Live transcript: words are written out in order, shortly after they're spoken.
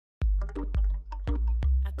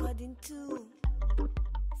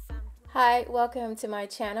Hi, welcome to my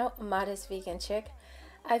channel, Modest Vegan Chick.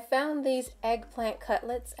 I found these eggplant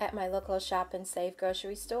cutlets at my local Shop and Save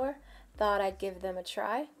grocery store. Thought I'd give them a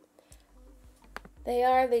try. They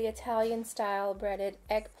are the Italian style breaded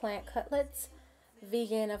eggplant cutlets,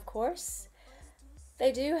 vegan of course.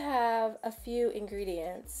 They do have a few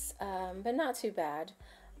ingredients, but not too bad.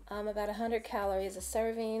 About 100 calories a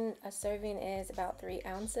serving. A serving is about 3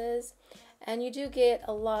 ounces. And you do get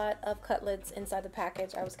a lot of cutlets inside the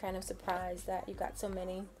package. I was kind of surprised that you got so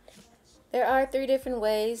many. There are 3 different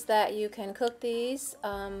ways that you can cook these.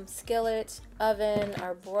 Skillet, oven,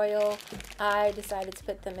 or broil. I decided to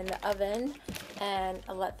put them in the oven and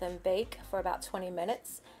let them bake for about 20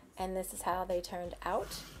 minutes. And this is how they turned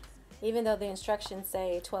out. Even though the instructions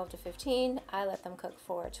say 12 to 15, I let them cook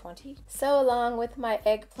for 20. So along with my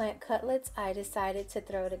eggplant cutlets, I decided to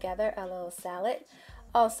throw together a little salad,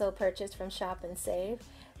 also purchased from Shop and Save.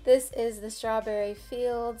 This is the Strawberry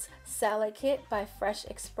Fields Salad Kit by Fresh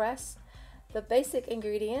Express. The basic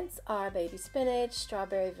ingredients are baby spinach,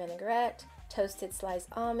 strawberry vinaigrette, toasted sliced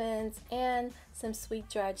almonds, and some sweet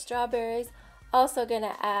dried strawberries. Also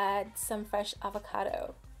gonna add some fresh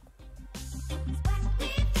avocado.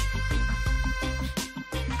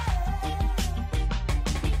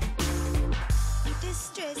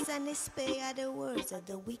 And despair are the words of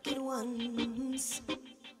the wicked ones.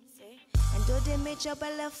 And though they may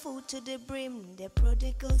trouble their food to the brim, the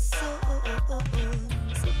prodigal souls.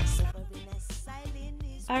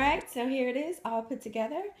 Alright, so here it is, all put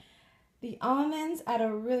together. The almonds add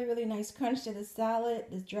a really nice crunch to the salad.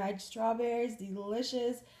 The dried strawberries,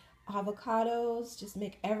 delicious. Avocados just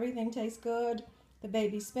make everything taste good. The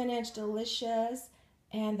baby spinach, delicious.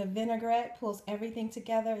 And the vinaigrette pulls everything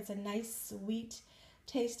together. It's a nice, sweet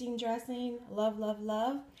tasting dressing. Love, love,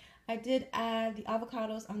 love. I did add the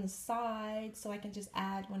avocados on the side, so I can just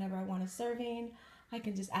add whenever I want a serving. I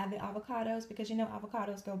can just add the avocados because you know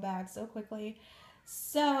avocados go bad so quickly.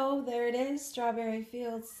 So there it is, Strawberry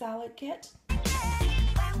Fields Salad Kit.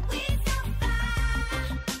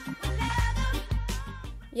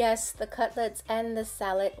 Yes, the cutlets and the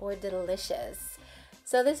salad were delicious.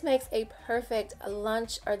 So this makes a perfect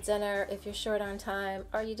lunch or dinner if you're short on time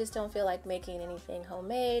or you just don't feel like making anything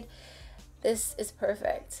homemade. This is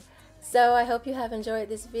perfect. So I hope you have enjoyed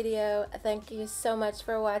this video. Thank you so much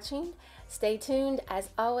for watching. Stay tuned. As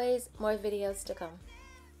always, more videos to come.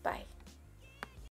 Bye.